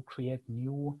vessels to create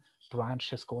new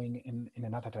branches going in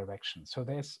another direction. So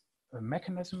there's a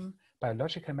mechanism,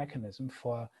 biological mechanism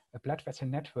for a blood vessel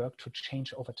network to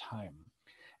change over time.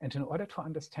 And in order to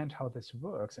understand how this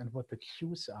works and what the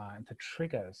cues are and the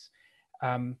triggers,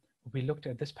 we looked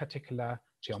at this particular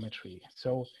geometry.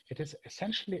 So it is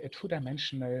essentially a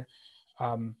two-dimensional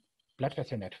blood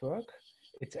vessel network.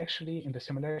 It's actually, in the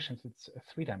simulations, it's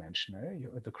three-dimensional.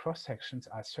 The cross-sections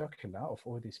are circular of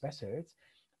all these vessels,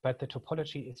 but the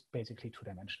topology is basically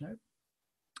two-dimensional.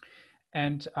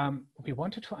 And we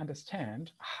wanted to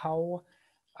understand how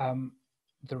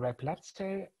the red blood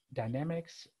cell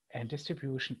dynamics and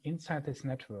distribution inside this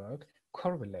network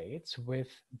correlates with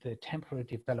the temporal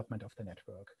development of the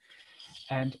network.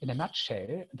 And in a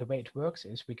nutshell, the way it works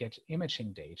is we get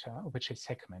imaging data, which is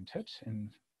segmented in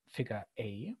figure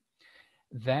A.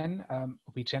 Then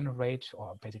we generate,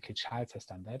 or basically Charles has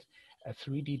done that, a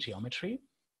 3D geometry.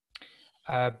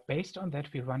 Based on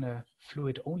that, we run a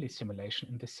fluid-only simulation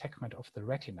in this segment of the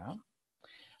retina,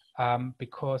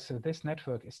 because this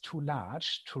network is too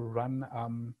large to run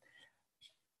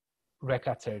red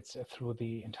blood cells through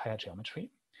the entire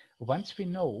geometry. Once we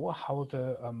know how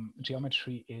the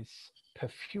geometry is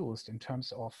perfused in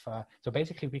terms of, so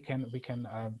basically we can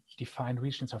define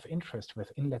regions of interest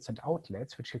with inlets and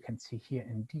outlets, which you can see here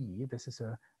in D. This is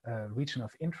a region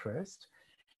of interest,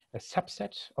 a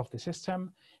subset of the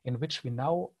system in which we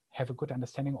now have a good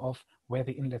understanding of where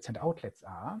the inlets and outlets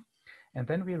are. And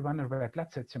then we run a red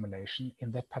blood cell simulation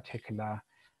in that particular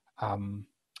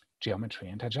geometry.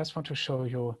 And I just want to show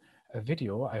you a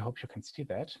video. I hope you can see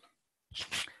that.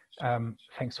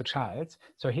 Thanks to Charles.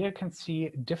 So here you can see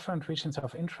different regions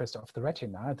of interest of the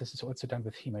retina. This is also done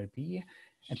with Hemel B.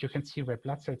 And you can see red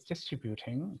blood cells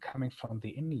distributing, coming from the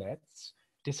inlets,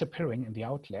 disappearing in the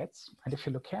outlets. And if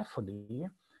you look carefully,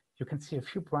 you can see a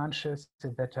few branches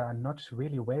that are not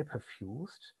really well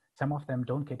perfused. Some of them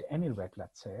don't get any red blood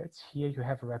cells. Here you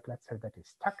have a red blood cell that is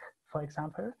stuck, for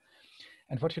example.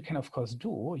 And what you can, of course,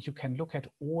 do, you can look at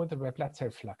all the red blood cell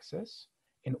fluxes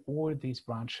in all these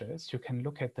branches. You can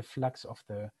look at the flux of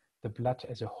the blood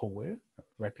as a whole,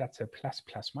 red blood cell plus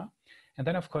plasma. And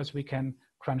then, of course, we can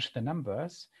crunch the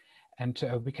numbers, and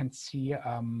we can see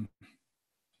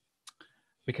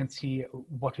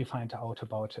what we find out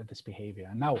about this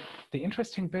behavior. Now, the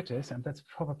interesting bit is, and that's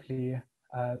probably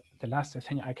the last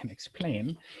thing I can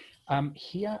explain,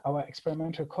 here our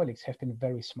experimental colleagues have been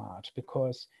very smart,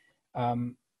 because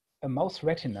a mouse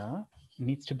retina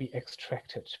needs to be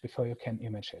extracted before you can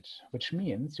image it, which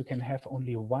means you can have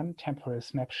only one temporal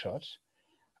snapshot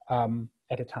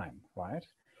at a time, right?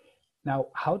 Now,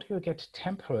 how do you get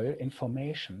temporal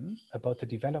information about the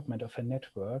development of a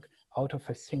network out of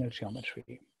a single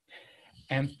geometry?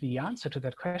 And the answer to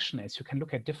that question is you can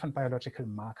look at different biological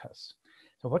markers.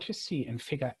 So what you see in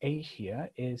figure A here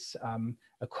is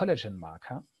a collagen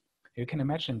marker. You can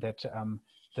imagine that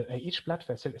each blood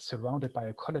vessel is surrounded by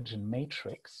a collagen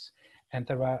matrix, and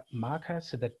there are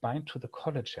markers that bind to the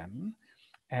collagen.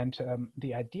 And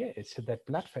the idea is that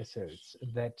blood vessels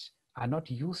that are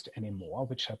not used anymore,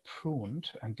 which are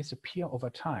pruned and disappear over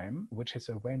time, which is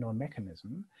a well-known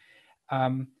mechanism,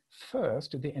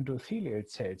 first the endothelial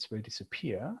cells will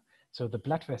disappear. So the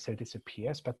blood vessel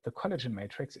disappears, but the collagen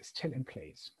matrix is still in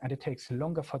place, and it takes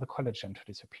longer for the collagen to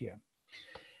disappear.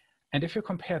 And if you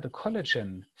compare the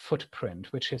collagen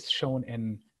footprint, which is shown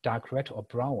in dark red or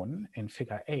brown in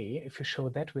figure A, if you show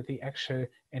that with the actual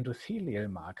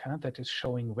endothelial marker that is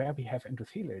showing where we have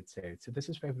endothelial cells, so this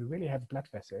is where we really have blood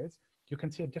vessels, you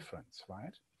can see a difference,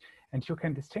 right? And you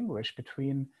can distinguish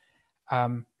between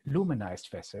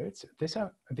luminized vessels. These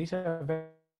are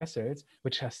vessels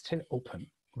which are still open,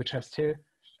 which are still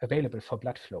available for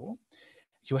blood flow.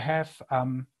 You have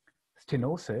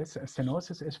stenosis.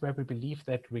 Stenosis is where we believe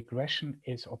that regression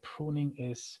is, or pruning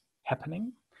is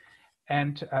happening.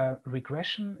 And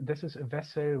regression, this is a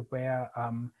vessel where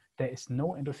there is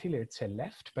no endothelial cell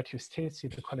left, but you still see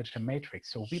the collagen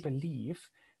matrix. So we believe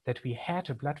that we had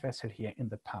a blood vessel here in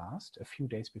the past, a few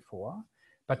days before,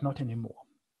 but not anymore.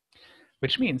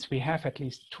 Which means we have at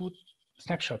least 2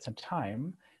 snapshots in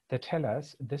time that tell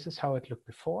us this is how it looked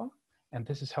before, and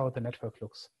this is how the network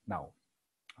looks now,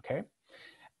 okay?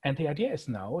 And the idea is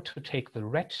now to take the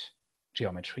red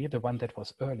geometry, the one that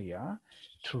was earlier,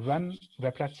 to run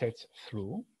red blood cells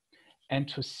through and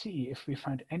to see if we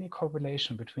find any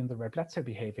correlation between the red blood cell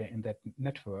behavior in that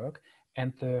network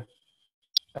and the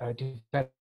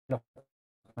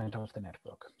development of the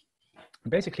network.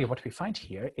 And basically what we find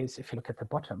here is, if you look at the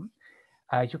bottom,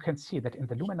 you can see that in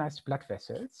the luminized blood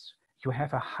vessels, you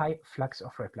have a high flux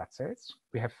of red blood cells.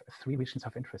 We have 3 regions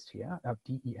of interest here,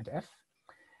 D, E, and F.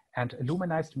 And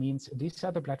luminized means these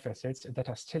are the blood vessels that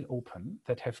are still open,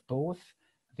 that have both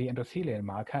the endothelial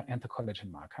marker and the collagen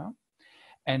marker.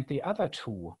 And the other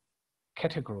 2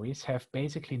 categories have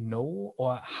basically no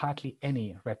or hardly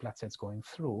any red blood cells going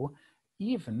through,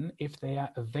 even if they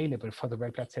are available for the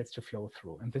red blood cells to flow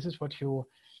through. And this is what you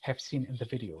have seen in the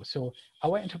video. So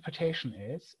our interpretation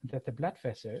is that the blood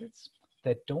vessels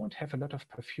that don't have a lot of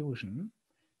perfusion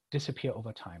disappear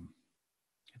over time.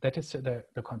 That is the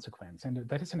consequence. And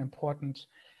that is an important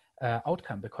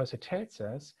outcome, because it tells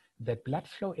us that blood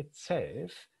flow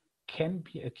itself can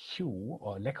be a cue,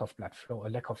 or lack of blood flow or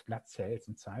lack of blood cells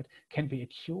inside can be a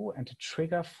cue and a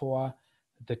trigger for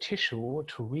the tissue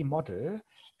to remodel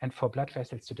and for blood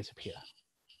vessels to disappear.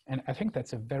 And I think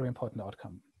that's a very important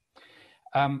outcome.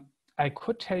 I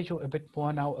could tell you a bit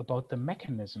more now about the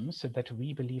mechanisms that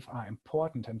we believe are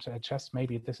important, and just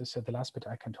maybe this is the last bit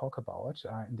I can talk about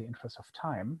in the interest of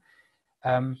time.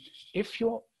 If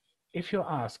you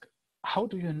ask, how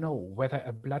do you know whether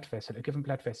a blood vessel, a given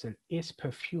blood vessel, is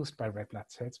perfused by red blood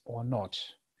cells or not?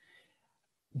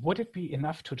 Would it be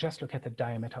enough to just look at the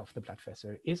diameter of the blood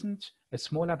vessel? Isn't a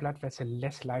smaller blood vessel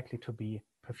less likely to be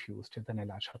perfused than a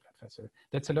larger blood vessel?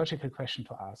 That's a logical question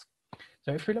to ask.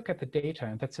 So if we look at the data,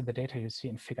 and that's the data you see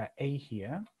in figure A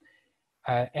here,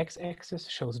 x-axis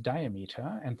shows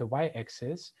diameter and the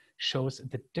y-axis shows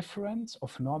the difference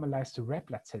of normalized red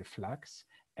blood cell flux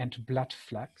and blood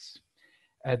flux.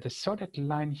 The solid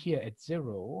line here at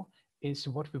 0 is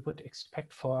what we would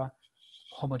expect for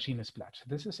homogeneous blood.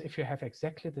 This is if you have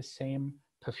exactly the same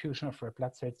perfusion of red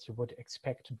blood cells you would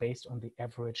expect based on the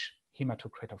average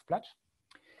hematocrit of blood.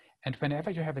 And whenever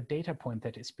you have a data point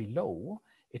that is below,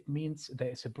 it means there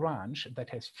is a branch that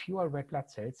has fewer red blood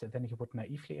cells than you would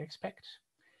naively expect.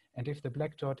 And if the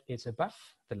black dot is above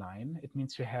the line, it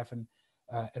means you have an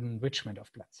enrichment of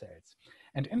blood cells.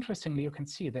 And interestingly, you can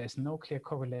see there is no clear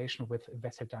correlation with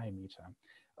vessel diameter.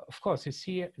 Of course, you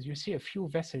see a few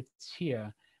vessels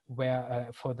here where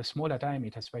for the smaller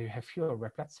diameters where you have fewer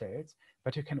red blood cells,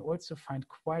 but you can also find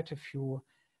quite a few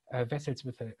vessels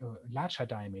with a larger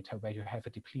diameter where you have a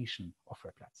depletion of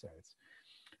red blood cells.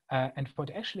 And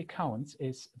what actually counts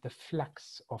is the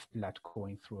flux of blood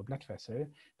going through a blood vessel.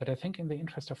 But I think in the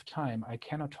interest of time, I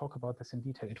cannot talk about this in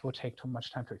detail. It would take too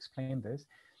much time to explain this.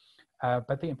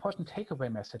 But the important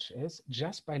takeaway message is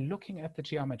just by looking at the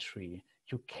geometry,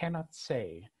 you cannot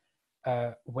say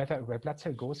whether a red blood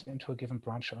cell goes into a given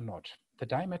branch or not. The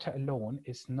diameter alone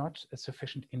is not a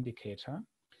sufficient indicator,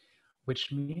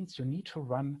 which means you need to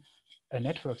run a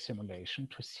network simulation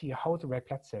to see how the red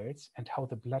blood cells and how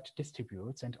the blood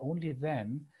distributes, and only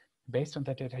then, based on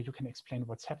that data, you can explain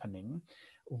what's happening,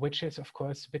 which is, of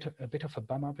course, a bit of a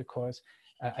bummer because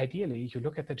ideally you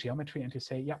look at the geometry and you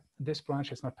say, yeah, this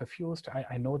branch is not perfused.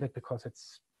 I know that because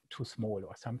it's too small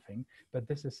or something, but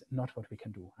this is not what we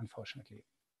can do, unfortunately.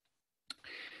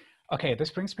 Okay,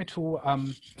 this brings me to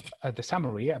the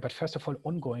summary, but first of all,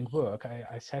 ongoing work.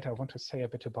 I said I want to say a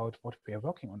bit about what we are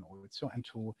working on also, and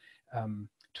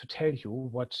to tell you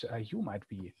what you might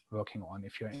be working on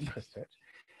if you're interested.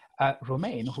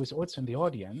 Romain, who is also in the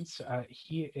audience,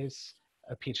 he is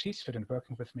a PhD student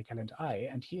working with Michael and I,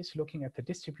 and he is looking at the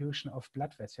distribution of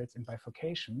blood vessels in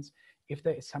bifurcations if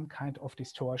there is some kind of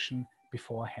distortion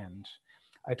beforehand.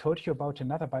 I told you about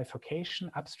another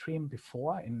bifurcation upstream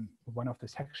before in one of the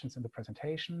sections in the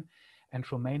presentation, and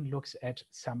Romain looks at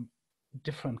some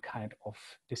different kind of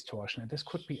distortion. And this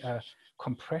could be a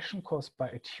compression caused by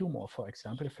a tumor, for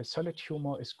example. If a solid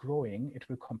tumor is growing, it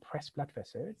will compress blood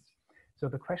vessels. So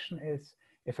the question is,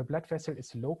 if a blood vessel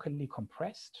is locally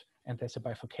compressed and there's a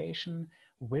bifurcation,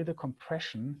 will the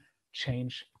compression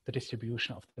change the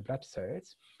distribution of the blood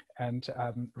cells? And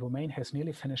Romain has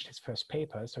nearly finished his first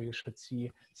paper, so you should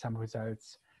see some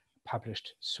results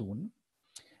published soon.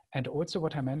 And also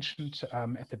what I mentioned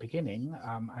at the beginning,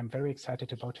 I'm very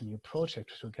excited about a new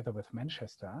project together with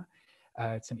Manchester.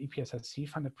 It's an EPSRC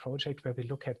funded project where we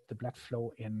look at the blood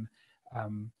flow in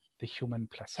the human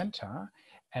placenta.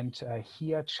 And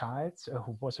here Charles,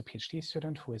 who was a PhD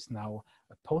student, who is now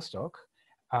a postdoc,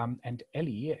 and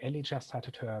Ellie just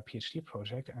started her PhD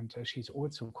project, and she's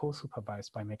also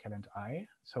co-supervised by Michael and I.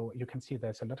 So you can see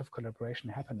there's a lot of collaboration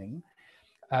happening.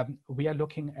 We are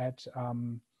looking at,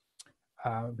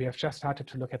 we have just started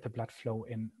to look at the blood flow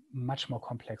in much more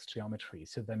complex geometry,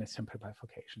 so than a simple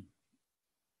bifurcation.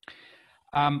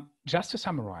 Just to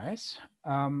summarize,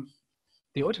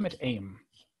 the ultimate aim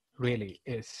really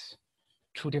is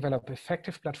to develop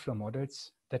effective blood flow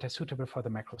models that are suitable for the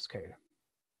macro scale,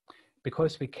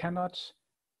 because we cannot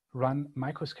run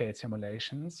microscale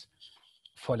simulations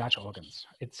for large organs.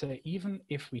 It's even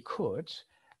if we could,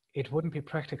 it wouldn't be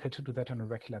practical to do that on a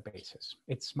regular basis.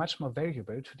 It's much more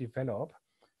valuable to develop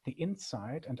the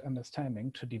insight and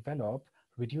understanding to develop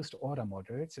reduced order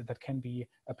models that can be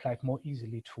applied more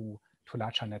easily to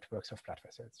larger networks of blood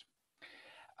vessels.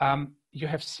 You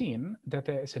have seen that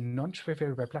there is a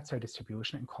non-trivial red blood cell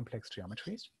distribution in complex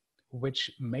geometries, which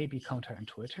may be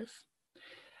counterintuitive.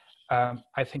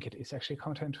 I think it is actually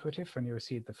counterintuitive when you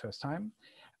see it the first time.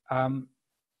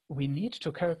 We need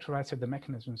to characterize the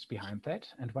mechanisms behind that.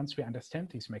 And once we understand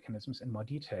these mechanisms in more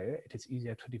detail, it is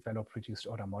easier to develop reduced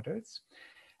order models.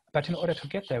 But in order to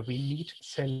get there, we need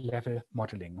cell level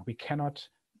modeling. We cannot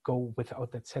go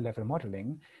without that cell level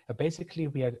modeling. Basically,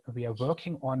 we are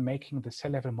working on making the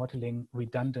cell level modeling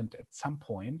redundant at some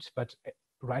point, but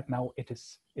right now it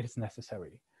is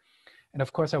necessary. And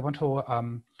of course, I want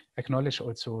to acknowledge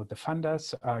also the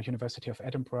funders, University of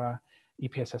Edinburgh,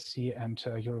 EPSRC, and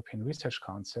European Research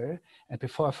Council. And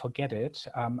before I forget it,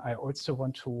 I also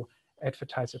want to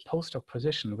advertise a postdoc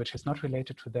position, which is not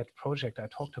related to that project I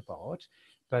talked about,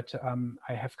 but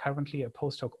I have currently a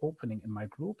postdoc opening in my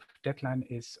group. Deadline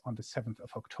is on the 7th of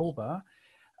October.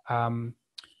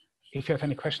 If you have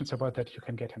any questions about that, you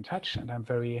can get in touch, and I'm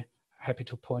very happy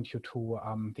to point you to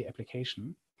the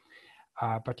application.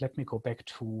 But let me go back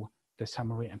to the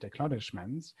summary and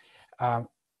acknowledgements.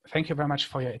 Thank you very much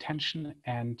for your attention,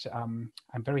 and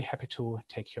I'm very happy to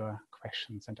take your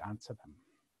questions and answer them.